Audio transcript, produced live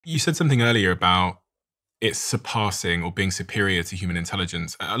You said something earlier about it surpassing or being superior to human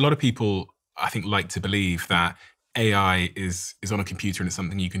intelligence. A lot of people, I think, like to believe that AI is on a computer and it's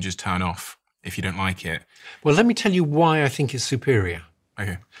something you can just turn off if you don't like it. Well, let me tell you why I think it's superior.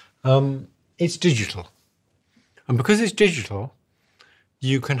 Okay. It's digital. And because it's digital,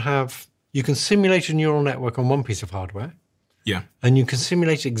 you can simulate a neural network on one piece of hardware. Yeah. And you can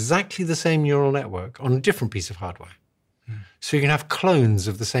simulate exactly the same neural network on a different piece of hardware. So you can have clones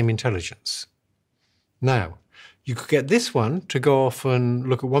of the same intelligence. Now, you could get this one to go off and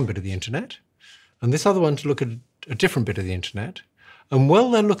look at one bit of the internet, and this other one to look at a different bit of the internet. And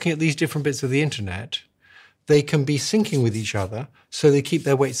while they're looking at these different bits of the internet, they can be syncing with each other so they keep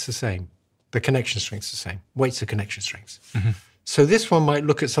their weights the same, the connection strengths the same. Weights are connection strengths. Mm-hmm. So this one might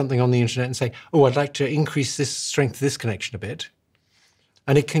look at something on the internet and say, oh, I'd like to increase this strength of this connection a bit.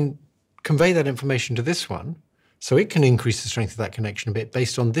 And it can convey that information to this one, so it can increase the strength of that connection a bit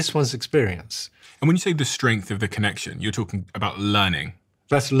based on this one's experience. And when you say the strength of the connection, you're talking about learning.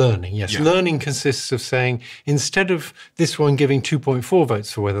 That's learning, yes. Yeah. Learning consists of saying, instead of this one giving 2.4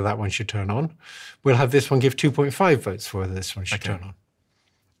 votes for whether that one should turn on, we'll have this one give 2.5 votes for whether this one should turn on.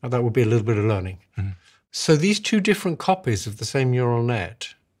 Now, that would be a little bit of learning. Mm-hmm. So these two different copies of the same neural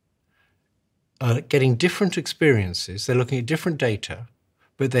net are getting different experiences. They're looking at different data,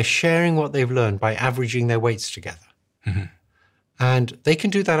 but they're sharing what they've learned by averaging their weights together. Mm-hmm. And they can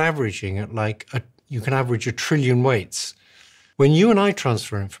do that averaging at you can average 1 trillion weights. When you and I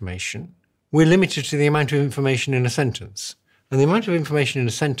transfer information, we're limited to the amount of information in a sentence. And the amount of information in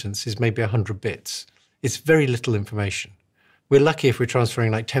a sentence is maybe 100 bits. It's very little information. We're lucky if we're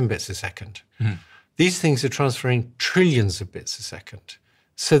transferring 10 bits a second. Mm-hmm. These things are transferring trillions of bits a second.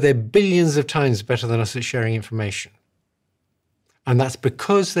 So they're billions of times better than us at sharing information. And that's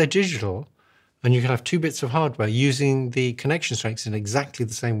because they're digital, and you can have 2 bits of hardware using the connection strengths in exactly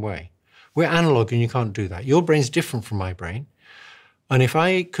the same way. We're analog and you can't do that. Your brain's different from my brain. And if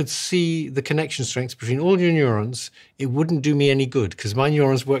I could see the connection strengths between all your neurons, it wouldn't do me any good because my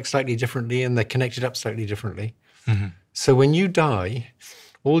neurons work slightly differently and they're connected up slightly differently. Mm-hmm. So when you die,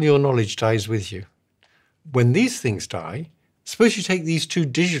 all your knowledge dies with you. When these things die, suppose you take these 2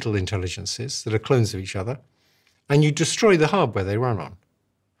 digital intelligences that are clones of each other and you destroy the hardware they run on.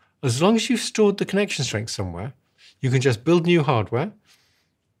 As long as you've stored the connection strength somewhere, you can just build new hardware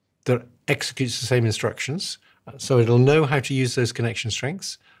that executes the same instructions, so it'll know how to use those connection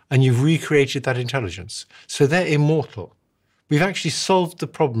strengths, and you've recreated that intelligence. So they're immortal. We've actually solved the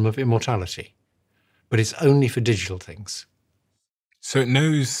problem of immortality, but it's only for digital things. So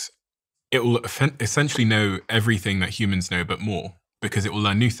it will essentially know everything that humans know, but more, because it will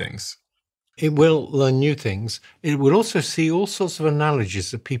learn new things. It will learn new things. It will also see all sorts of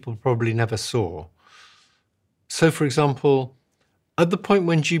analogies that people probably never saw. So, for example, at the point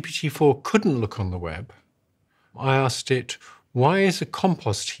when GPT-4 couldn't look on the web, I asked it, why is a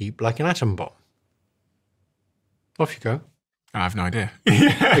compost heap like an atom bomb? Off you go. I have no idea.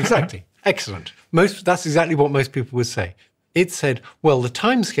 Exactly. Excellent. That's exactly what most people would say. It said, well, the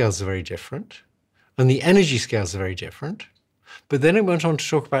time scales are very different and the energy scales are very different. But then it went on to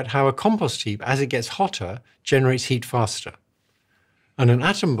talk about how a compost heap, as it gets hotter, generates heat faster. And an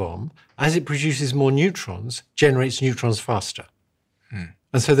atom bomb, as it produces more neutrons, generates neutrons faster.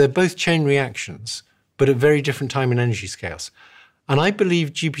 And so they're both chain reactions, but at very different time and energy scales. And I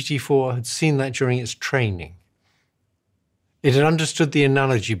believe GPT-4 had seen that during its training. It had understood the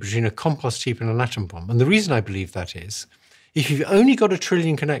analogy between a compost heap and an atom bomb. And the reason I believe that is, if you've only got 1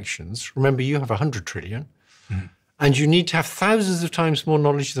 trillion connections, remember you have 100 trillion, and you need to have thousands of times more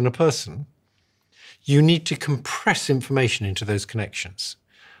knowledge than a person, you need to compress information into those connections.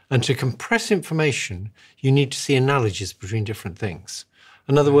 And to compress information, you need to see analogies between different things.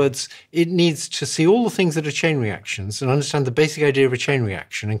 In other words, it needs to see all the things that are chain reactions and understand the basic idea of a chain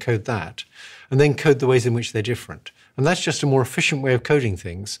reaction and code that, and then code the ways in which they're different. And that's just a more efficient way of coding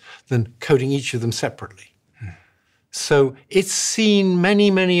things than coding each of them separately. So it's seen many,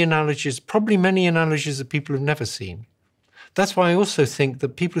 many analogies, probably many analogies that people have never seen. That's why I also think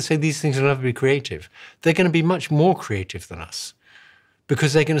that people who say these things will never be creative, they're going to be much more creative than us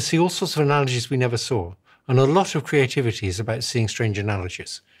because they're going to see all sorts of analogies we never saw. And a lot of creativity is about seeing strange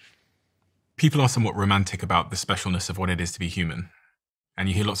analogies. People are somewhat romantic about the specialness of what it is to be human. And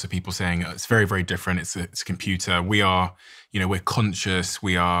you hear lots of people saying, it's very, very different. It's a computer. We are, we're conscious.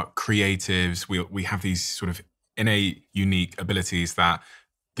 We are creatives. We have these sort of innate, unique abilities that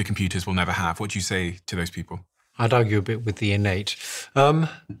the computers will never have. What do you say to those people? I'd argue a bit with the innate.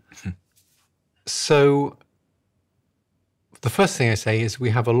 So the first thing I say is we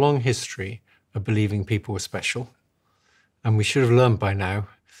have a long history of believing people were special. And we should have learned by now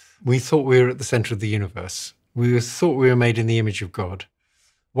We thought we were at the center of the universe. We thought we were made in the image of God.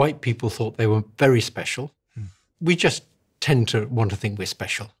 White people thought they were very special. We just tend to want to think we're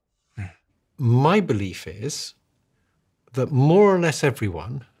special. My belief is that more or less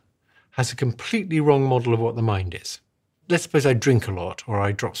everyone has a completely wrong model of what the mind is. Let's suppose I drink a lot or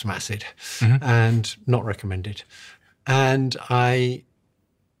I drop some acid, and not recommended. And I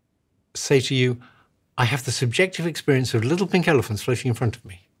say to you, I have the subjective experience of little pink elephants floating in front of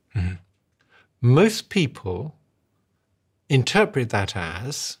me. Most people interpret that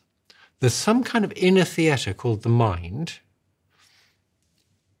as there's some kind of inner theatre called the mind,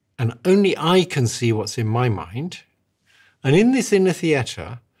 and only I can see what's in my mind. And in this inner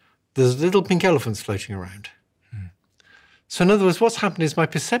theatre, there's little pink elephants floating around. So in other words, what's happened is my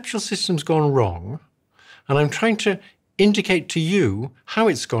perceptual system's gone wrong, and I'm trying to indicate to you how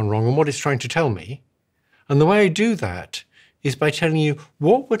it's gone wrong and what it's trying to tell me. And the way I do that is by telling you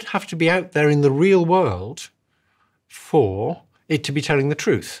what would have to be out there in the real world for it to be telling the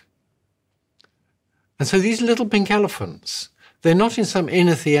truth. And so these little pink elephants, they're not in some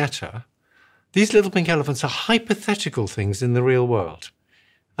inner theatre. These little pink elephants are hypothetical things in the real world.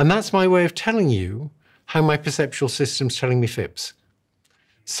 And that's my way of telling you how my perceptual system's telling me fibs.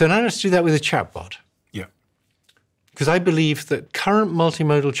 So now let's do that with a chatbot. Yeah. Because I believe that current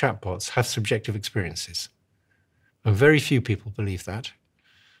multimodal chatbots have subjective experiences. And very few people believe that.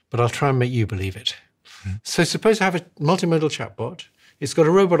 But I'll try and make you believe it. So suppose I have a multimodal chatbot. It's got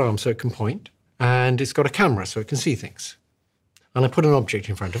a robot arm so it can point, and it's got a camera so it can see things. And I put an object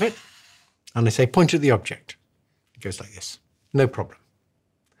in front of it, and I say, point at the object. It goes like this. No problem.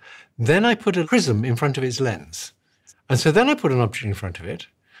 Then I put a prism in front of its lens. And so then I put an object in front of it,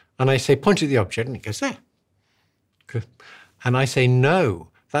 and I say, point at the object, and it goes there. Good. And I say, no,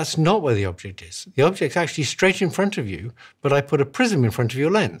 that's not where the object is. The object's actually straight in front of you, but I put a prism in front of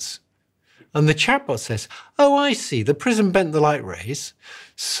your lens. And the chatbot says, oh, I see, the prism bent the light rays,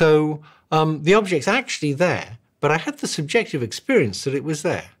 so the object's actually there, but I had the subjective experience that it was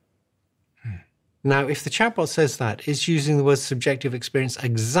there. Now, if the chatbot says that, it's using the word subjective experience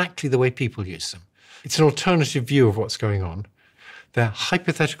exactly the way people use them. It's an alternative view of what's going on. They're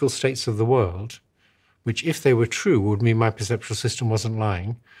hypothetical states of the world, which, if they were true, would mean my perceptual system wasn't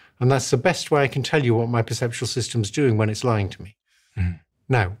lying. And that's the best way I can tell you what my perceptual system's doing when it's lying to me.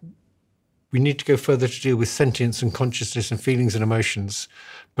 Now, we need to go further to deal with sentience and consciousness and feelings and emotions.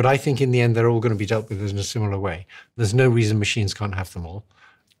 But I think in the end, they're all going to be dealt with in a similar way. There's no reason machines can't have them all.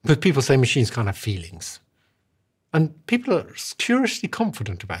 But people say machines can't have feelings. And people are curiously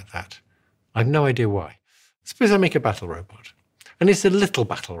confident about that. I have no idea why. Suppose I make a battle robot, and it's a little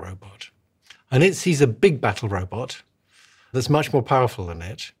battle robot, and it sees a big battle robot that's much more powerful than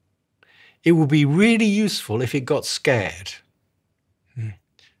it. It would be really useful if it got scared.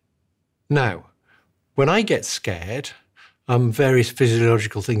 Now, when I get scared, various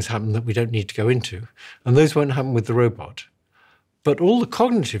physiological things happen that we don't need to go into, and those won't happen with the robot. But all the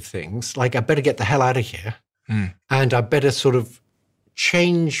cognitive things, like I better get the hell out of here, and I better sort of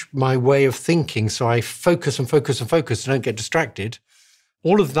change my way of thinking so I focus and focus and focus and don't get distracted,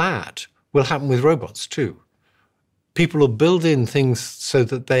 all of that will happen with robots too. People will build in things so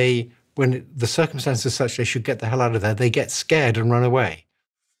that they, when the circumstances are such they should get the hell out of there, they get scared and run away.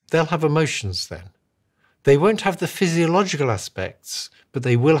 They'll have emotions then. They won't have the physiological aspects, but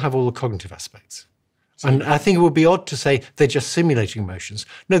they will have all the cognitive aspects. And I think it would be odd to say they're just simulating emotions.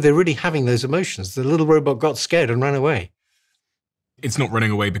 No, they're really having those emotions. The little robot got scared and ran away. It's not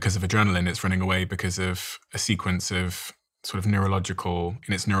running away because of adrenaline. It's running away because of a sequence of sort of neurological,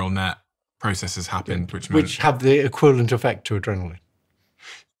 in its neural net, processes happened, which have the equivalent effect to adrenaline.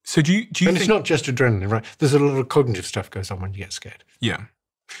 So do you and think... it's not just adrenaline, right? There's a lot of cognitive stuff goes on when you get scared. Yeah.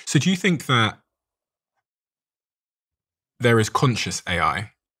 So do you think that there is conscious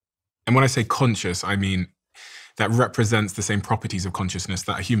AI? And when I say conscious, I mean that represents the same properties of consciousness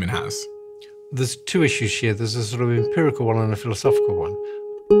that a human has. There's two issues here. There's a sort of empirical one and a philosophical one.